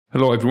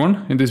Hello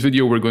everyone, in this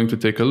video we're going to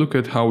take a look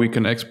at how we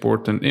can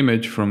export an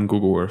image from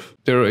Google Earth.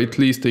 There are at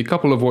least a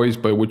couple of ways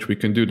by which we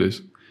can do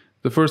this.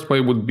 The first way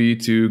would be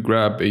to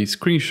grab a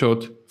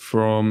screenshot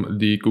from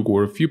the Google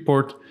Earth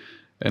viewport,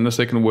 and the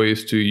second way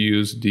is to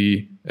use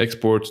the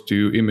export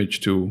to image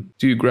tool.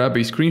 To grab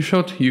a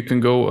screenshot, you can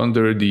go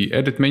under the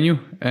edit menu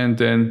and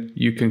then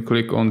you can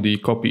click on the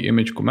copy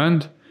image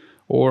command.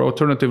 Or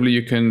alternatively,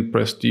 you can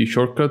press the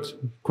shortcut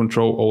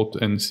Ctrl Alt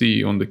and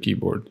C on the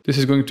keyboard. This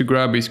is going to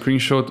grab a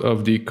screenshot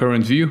of the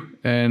current view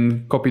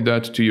and copy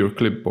that to your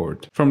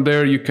clipboard. From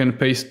there, you can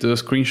paste the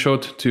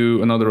screenshot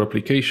to another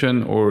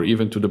application or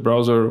even to the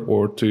browser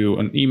or to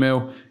an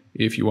email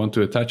if you want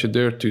to attach it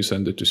there to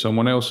send it to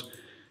someone else.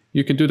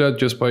 You can do that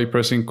just by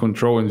pressing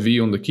Ctrl and V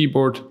on the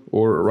keyboard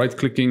or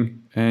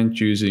right-clicking and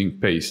choosing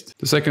paste.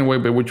 The second way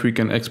by which we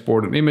can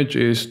export an image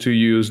is to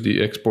use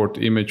the export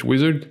image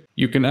wizard.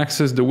 You can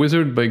access the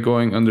wizard by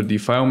going under the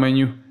file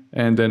menu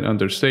and then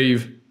under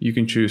save, you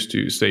can choose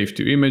to save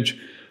to image,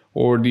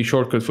 or the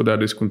shortcut for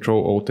that is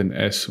Ctrl Alt and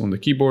S on the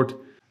keyboard.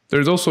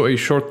 There's also a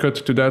shortcut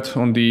to that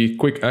on the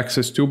quick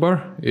access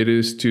toolbar. It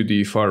is to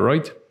the far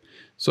right.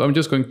 So I'm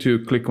just going to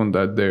click on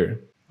that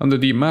there. Under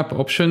the map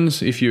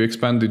options, if you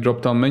expand the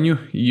drop-down menu,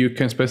 you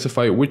can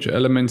specify which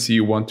elements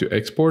you want to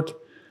export.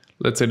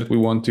 Let's say that we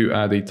want to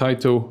add a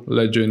title,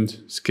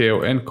 legend,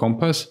 scale, and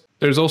compass.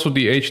 There's also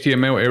the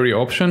HTML area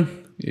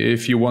option.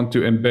 If you want to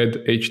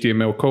embed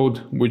HTML code,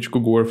 which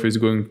Google Earth is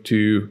going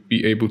to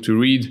be able to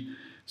read.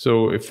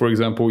 So if, for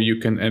example, you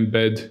can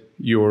embed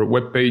your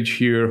web page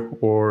here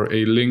or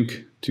a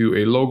link to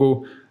a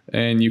logo,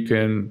 and you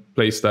can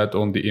place that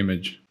on the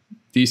image.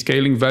 The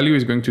scaling value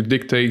is going to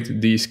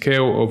dictate the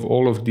scale of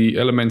all of the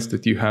elements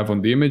that you have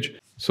on the image.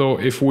 So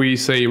if we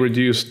say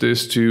reduce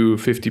this to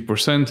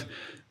 50%,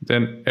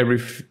 then every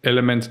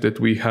element that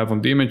we have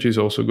on the image is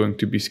also going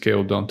to be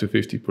scaled down to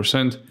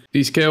 50%.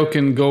 The scale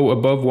can go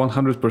above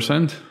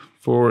 100%.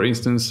 For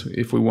instance,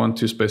 if we want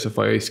to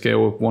specify a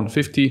scale of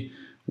 150,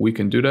 we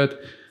can do that.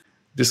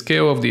 The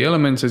scale of the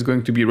elements is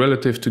going to be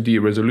relative to the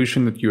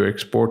resolution that you're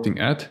exporting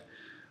at.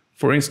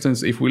 For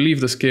instance, if we leave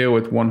the scale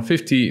at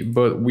 150,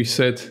 but we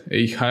set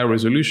a higher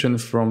resolution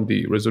from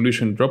the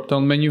resolution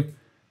drop-down menu,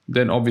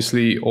 then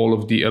obviously all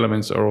of the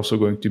elements are also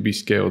going to be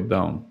scaled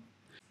down.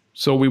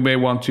 So we may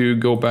want to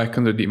go back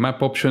under the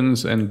map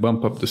options and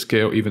bump up the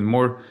scale even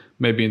more.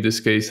 Maybe in this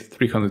case,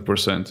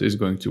 300% is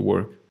going to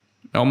work.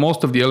 Now,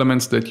 most of the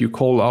elements that you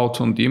call out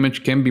on the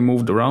image can be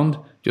moved around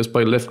just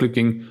by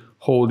left-clicking,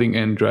 holding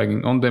and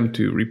dragging on them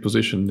to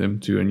reposition them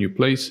to a new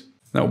place.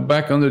 Now,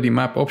 back under the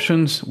map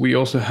options, we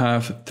also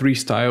have three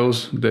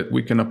styles that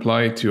we can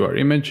apply to our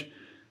image.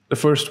 The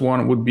first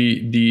one would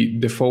be the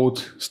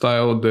default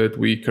style that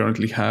we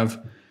currently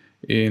have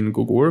in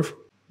Google Earth.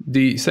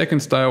 The second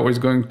style is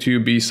going to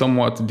be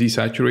somewhat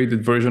desaturated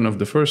version of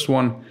the first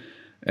one,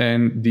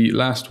 and the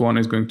last one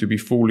is going to be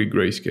fully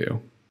grayscale.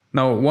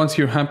 Now, once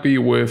you're happy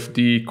with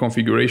the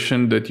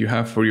configuration that you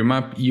have for your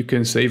map, you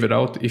can save it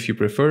out if you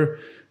prefer,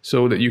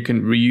 so that you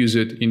can reuse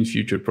it in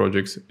future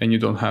projects and you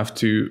don't have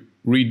to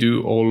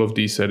redo all of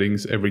these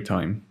settings every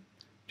time.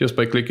 Just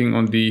by clicking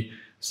on the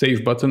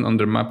Save button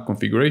under Map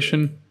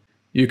Configuration,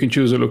 you can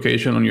choose a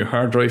location on your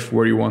hard drive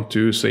where you want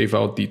to save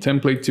out the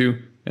template to,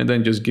 and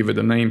then just give it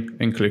a name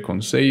and click on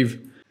Save.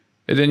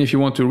 And then if you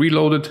want to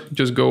reload it,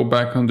 just go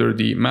back under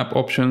the Map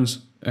options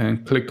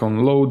and click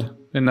on Load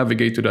and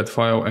navigate to that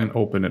file and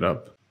open it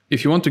up.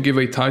 If you want to give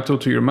a title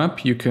to your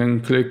map, you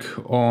can click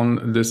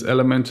on this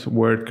element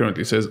where it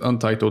currently says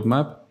Untitled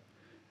Map,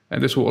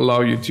 and this will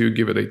allow you to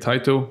give it a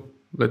title.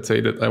 Let's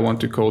say that I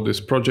want to call this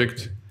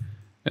project,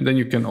 and then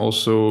you can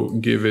also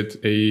give it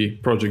a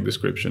project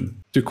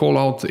description. To call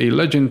out a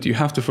legend, you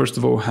have to first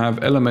of all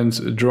have elements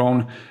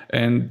drawn,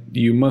 and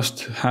you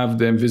must have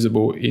them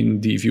visible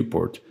in the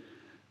viewport.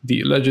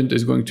 The legend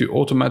is going to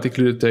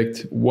automatically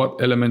detect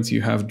what elements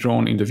you have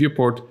drawn in the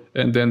viewport,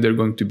 and then they're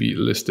going to be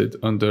listed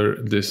under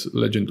this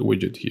legend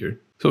widget here.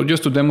 So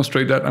just to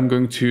demonstrate that, I'm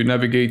going to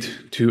navigate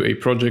to a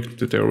project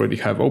that I already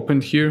have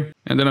opened here.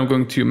 And then I'm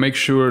going to make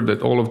sure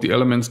that all of the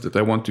elements that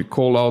I want to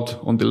call out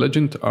on the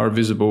legend are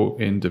visible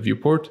in the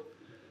viewport.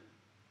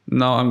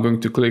 Now I'm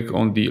going to click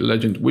on the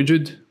legend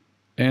widget,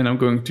 and I'm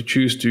going to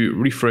choose to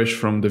refresh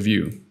from the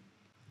view.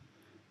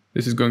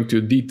 This is going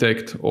to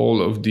detect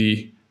all of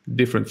the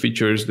different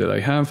features that I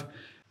have.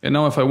 And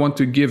now if I want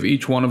to give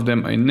each one of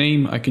them a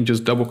name, I can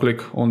just double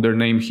click on their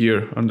name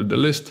here under the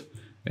list,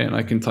 and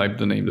I can type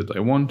the name that I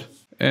want.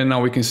 And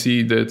now we can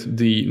see that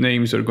the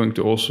names are going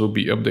to also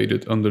be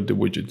updated under the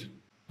widget.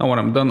 Now when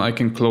I'm done, I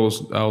can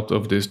close out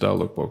of this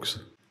dialog box.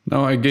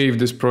 Now I gave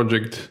this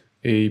project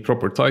a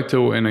proper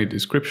title and a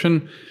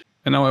description.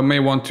 And now I may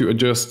want to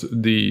adjust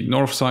the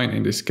north sign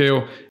and the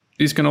scale.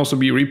 These can also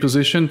be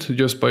repositioned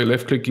just by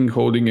left clicking,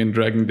 holding and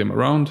dragging them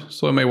around.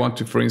 So I may want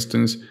to, for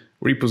instance,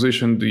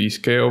 reposition the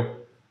scale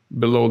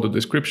below the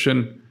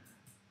description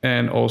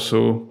and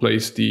also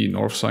place the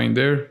north sign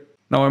there.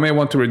 Now I may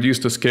want to reduce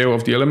the scale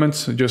of the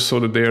elements just so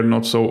that they are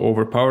not so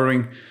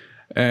overpowering.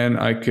 And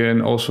I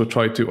can also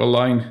try to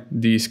align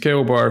the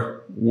scale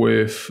bar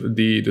with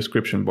the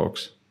description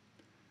box.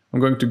 I'm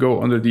going to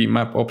go under the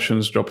map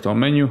options drop-down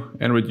menu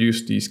and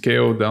reduce the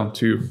scale down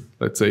to,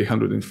 let's say,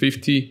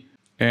 150.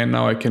 And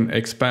now I can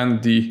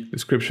expand the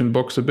description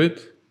box a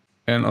bit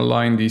and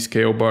align the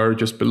scale bar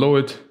just below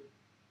it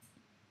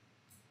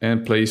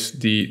and place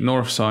the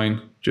north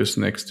sign just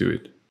next to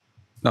it.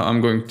 Now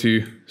I'm going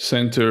to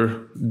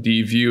center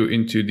the view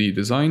into the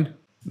design.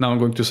 Now I'm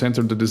going to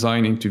center the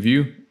design into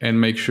view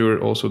and make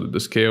sure also that the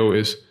scale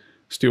is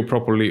still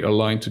properly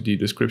aligned to the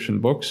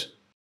description box.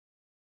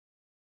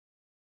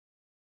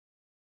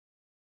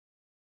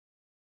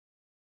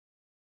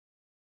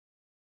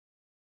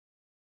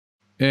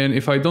 And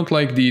if I don't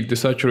like the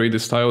desaturated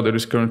style that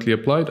is currently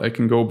applied, I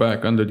can go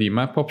back under the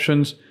map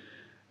options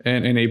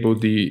and enable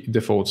the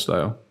default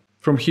style.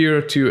 From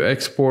here, to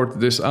export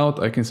this out,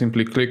 I can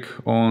simply click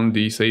on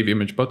the Save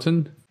Image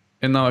button.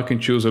 And now I can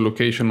choose a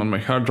location on my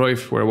hard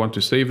drive where I want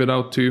to save it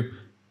out to.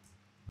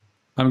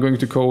 I'm going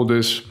to call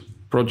this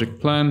Project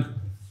Plan.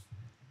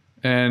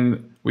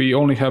 And we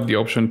only have the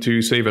option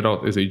to save it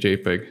out as a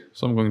JPEG.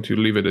 So I'm going to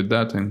leave it at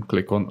that and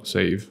click on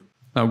Save.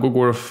 Now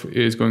Google Earth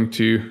is going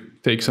to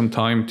take some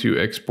time to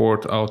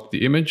export out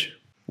the image.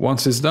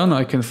 Once it's done,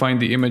 I can find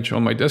the image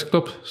on my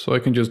desktop, so I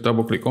can just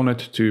double click on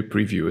it to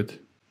preview it.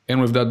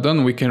 And with that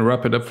done, we can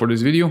wrap it up for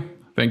this video.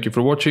 Thank you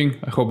for watching.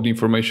 I hope the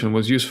information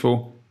was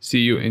useful.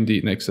 See you in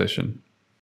the next session.